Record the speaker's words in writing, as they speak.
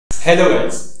Hello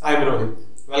guys, I am Rohit.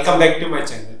 Welcome back to my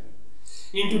channel.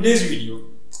 In today's video,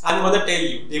 I am gonna tell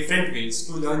you different ways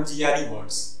to learn GRE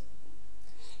words.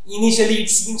 Initially it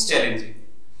seems challenging,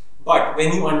 but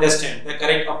when you understand the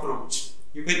correct approach,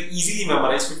 you can easily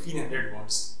memorize 1500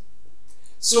 words.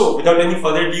 So without any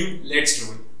further ado, let's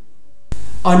do it.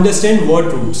 Understand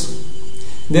word roots.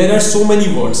 There are so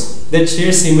many words that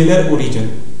share similar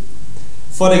origin.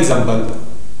 For example,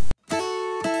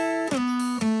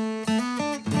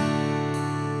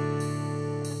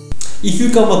 if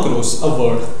you come across a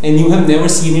word and you have never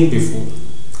seen it before,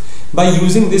 by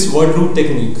using this word root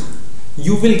technique,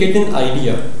 you will get an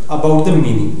idea about the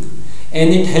meaning and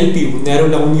it help you narrow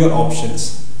down your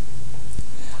options.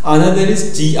 Another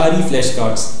is GRE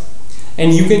flashcards,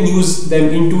 and you can use them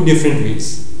in two different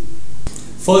ways.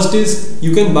 First is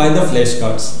you can buy the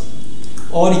flashcards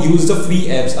or use the free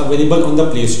apps available on the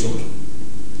Play Store.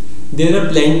 There are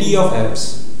plenty of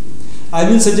apps. I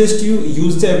will suggest you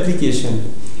use the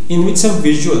application in which some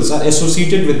visuals are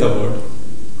associated with the word.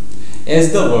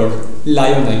 As the word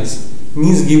lionize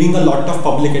means giving a lot of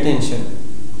public attention,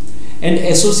 and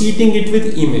associating it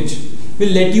with image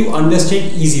will let you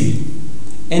understand easily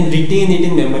and retain it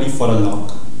in memory for a long.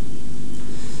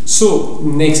 So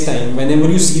next time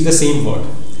whenever you see the same word,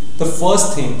 the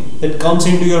first thing that comes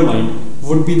into your mind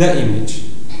would be the image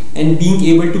and being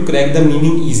able to crack the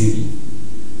meaning easily.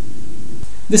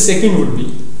 The second would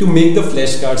be to make the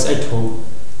flashcards at home.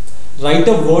 Write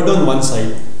a word on one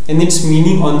side and its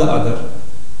meaning on the other.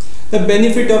 The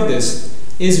benefit of this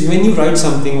is when you write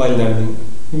something while learning,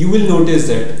 you will notice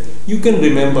that you can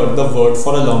remember the word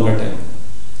for a longer time.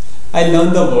 I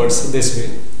learn the words this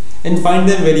way and find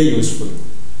them very useful.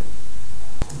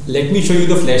 Let me show you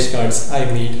the flashcards I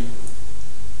made.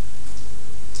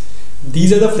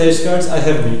 These are the flashcards I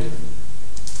have made.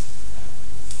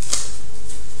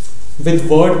 With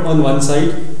word on one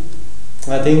side,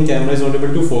 I think camera is not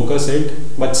able to focus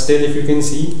it, but still if you can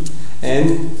see,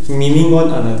 and meaning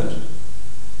on another.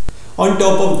 On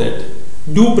top of that,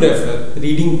 do prefer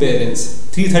reading parents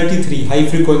 333 high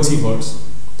frequency words.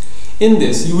 In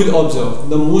this you will observe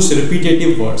the most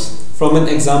repetitive words from an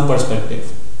exam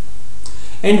perspective.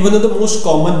 And one of the most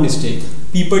common mistake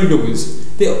people do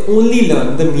is they only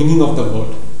learn the meaning of the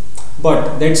word.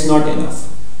 But that's not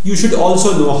enough. You should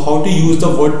also know how to use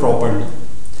the word properly.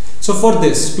 So for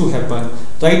this to happen,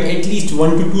 write at least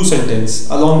 1 to 2 sentences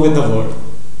along with the word.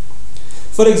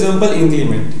 For example,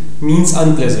 inclement means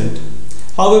unpleasant.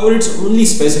 However, it's only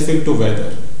specific to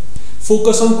weather.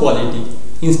 Focus on quality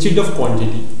instead of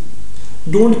quantity.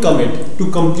 Don't commit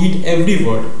to complete every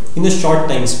word in a short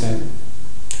time span.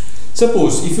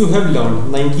 Suppose if you have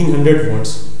learned 1900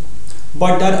 words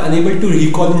but are unable to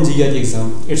recall in GRE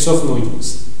exam, it's of no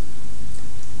use.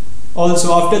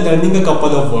 Also, after learning a couple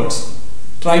of words,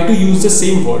 try to use the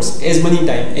same words as many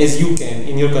times as you can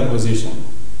in your conversation.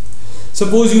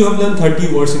 Suppose you have learned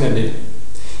 30 words in a day.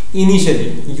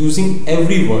 Initially, using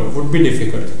every word would be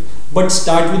difficult, but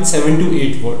start with 7 to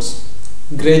 8 words.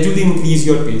 Gradually increase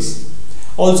your pace.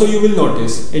 Also, you will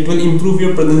notice it will improve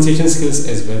your pronunciation skills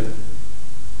as well.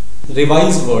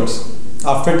 Revise words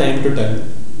after time to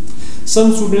time.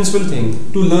 Some students will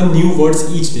think to learn new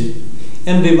words each day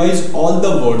and revise all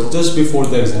the words just before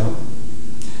the exam.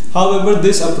 However,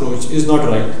 this approach is not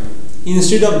right.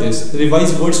 Instead of this,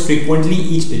 revise words frequently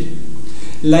each day.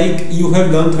 Like you have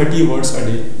learned 30 words a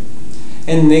day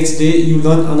and next day you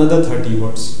learn another 30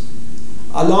 words.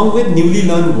 Along with newly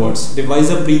learned words, revise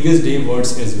the previous day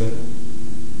words as well.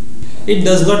 It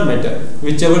does not matter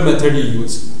whichever method you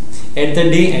use. At the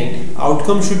day end,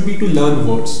 outcome should be to learn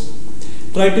words.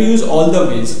 Try to use all the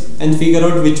ways and figure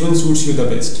out which one suits you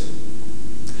the best.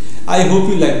 I hope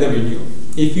you like the video.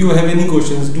 If you have any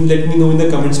questions, do let me know in the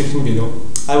comment section below.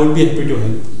 I would be happy to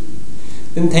help.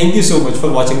 Then thank you so much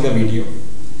for watching the video.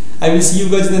 I will see you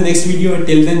guys in the next video.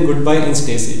 Until then, goodbye and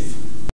stay safe.